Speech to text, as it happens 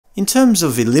In terms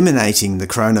of eliminating the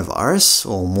coronavirus,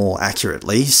 or more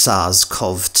accurately,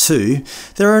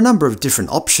 SARS-CoV-2, there are a number of different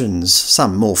options,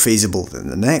 some more feasible than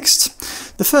the next.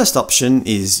 The first option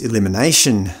is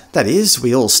elimination. That is,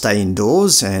 we all stay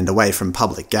indoors and away from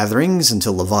public gatherings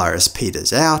until the virus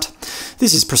peters out.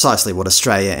 This is precisely what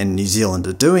Australia and New Zealand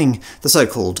are doing, the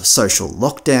so-called social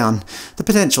lockdown. The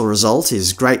potential result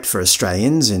is great for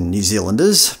Australians and New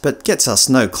Zealanders, but gets us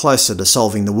no closer to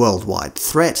solving the worldwide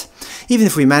threat. Even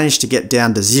if we manage to get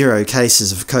down to 0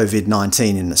 cases of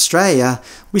COVID-19 in Australia,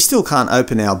 we still can't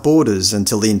open our borders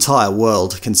until the entire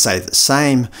world can say the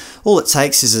same. All it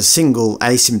takes is a single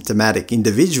asymptomatic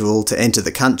individual to enter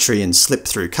the country and slip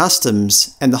through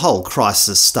customs, and the whole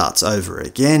crisis starts over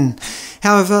again.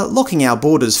 However, locking our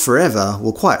borders forever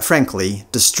will quite frankly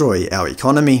destroy our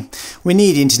economy. We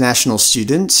need international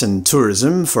students and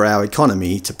tourism for our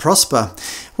economy to prosper.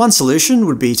 One solution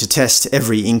would be to test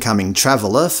every incoming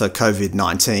traveller for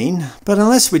COVID-19, but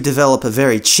unless we develop a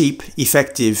very cheap,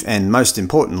 effective and most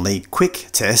importantly quick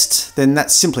test, then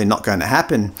that's simply not going to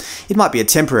happen. It might be a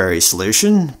temporary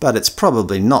solution, but it's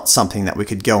probably not something that we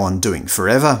could go on doing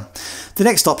forever. The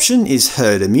next option is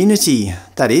herd immunity.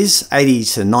 That is, 80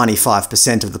 to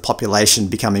 95% of the population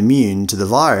become immune to the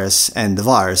virus, and the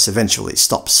virus eventually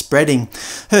stops spreading.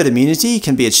 Herd immunity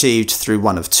can be achieved through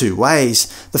one of two ways.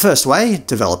 The first way,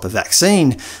 develop a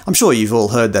vaccine. I'm sure you've all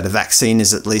heard that a vaccine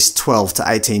is at least 12 to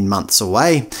 18 months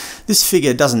away. This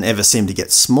figure doesn't ever seem to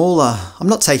get smaller. I'm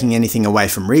not taking anything away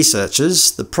from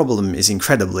researchers. The problem is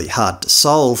incredibly hard to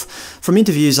solve. From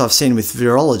interviews I've seen with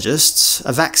virologists,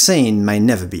 a vaccine may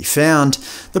never be found.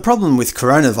 The problem with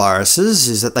coronaviruses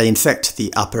is that they infect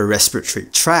the upper respiratory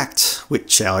tract,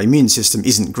 which our immune system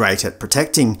isn't great at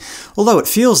protecting. Although it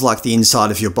feels like the inside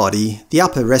of your body, the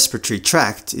upper respiratory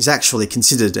tract is actually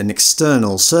considered an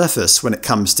external surface when it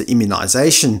comes to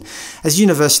immunisation. As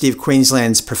University of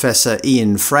Queensland's Professor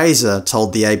Ian Fraser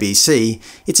told the ABC,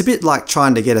 it's a bit like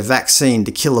trying to get a vaccine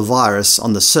to kill a virus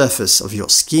on the surface of your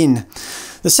skin.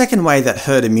 The second way that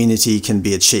herd immunity can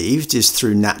be achieved is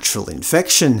through natural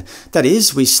infection. That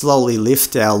is, we slowly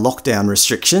lift our lockdown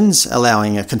restrictions,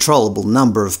 allowing a controllable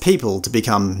number of people to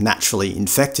become naturally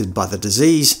infected by the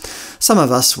disease. Some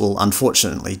of us will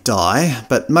unfortunately die,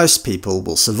 but most people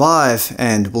will survive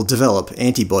and will develop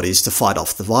antibodies to fight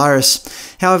off the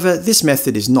virus. However, this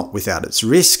method is not without its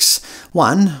risks.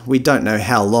 One, we don't know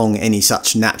how long any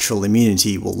such natural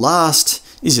immunity will last.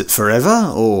 Is it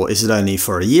forever, or is it only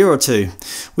for a year or two?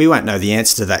 We won't know the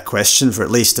answer to that question for at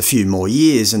least a few more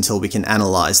years until we can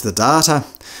analyse the data.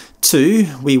 Two,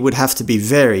 we would have to be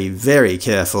very, very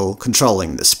careful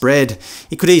controlling the spread.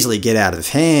 It could easily get out of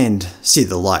hand, see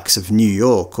the likes of New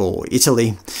York or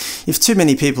Italy. If too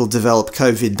many people develop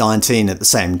COVID-19 at the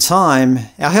same time,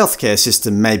 our healthcare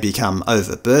system may become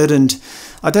overburdened.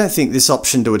 I don't think this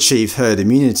option to achieve herd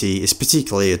immunity is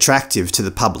particularly attractive to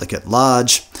the public at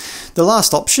large. The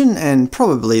last option, and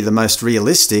probably the most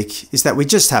realistic, is that we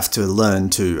just have to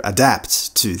learn to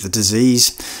adapt to the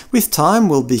disease. With time,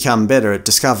 we'll become better at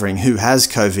discovering who has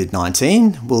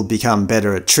COVID-19, we'll become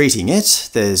better at treating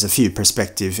it, there's a few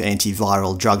prospective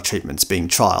antiviral drug treatments being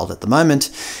trialled at the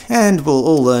moment, and we'll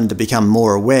all learn to become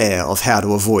more aware of how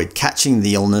to avoid catching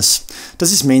the illness. Does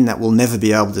this mean that we'll never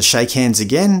be able to shake hands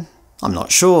again? I'm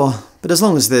not sure, but as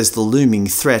long as there's the looming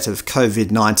threat of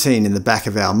COVID-19 in the back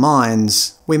of our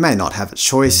minds, we may not have a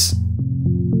choice.